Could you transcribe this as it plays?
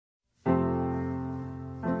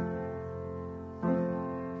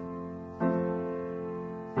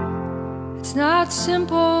It's not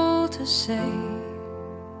simple to say,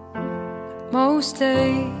 but most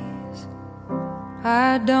days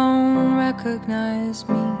I don't recognize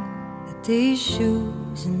me. That these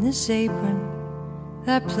shoes and this apron,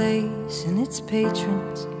 that place and its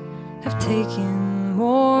patrons have taken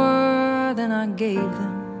more than I gave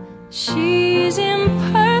them. She's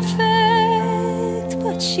imperfect,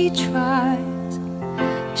 but she tries.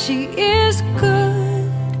 She is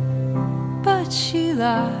good, but she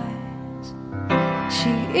lies. She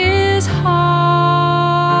is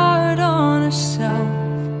hard on herself.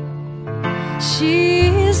 She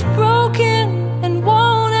is broken and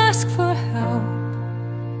won't ask for help.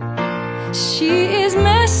 She is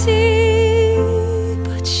messy,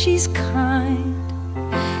 but she's kind.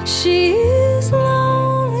 She is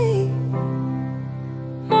lonely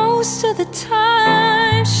most of the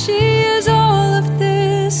time. She is all of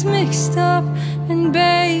this mixed up and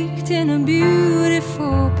baked in a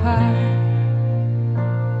beautiful pie.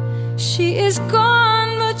 She is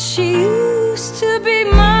gone, but she used to be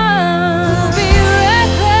mine. Be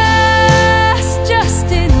reckless just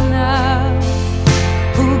enough,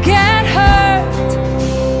 who get hurt,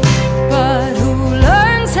 but who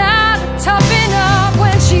learns how to toughen up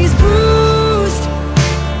when she's bruised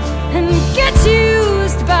and gets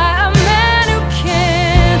used by a man who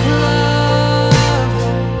can't love.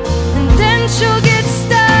 And then she'll get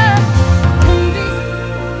stuck and be.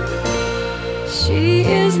 She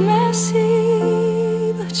is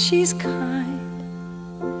messy, but she's kind.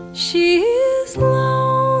 She is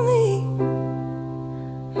lonely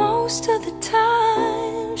most of the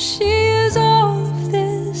time. She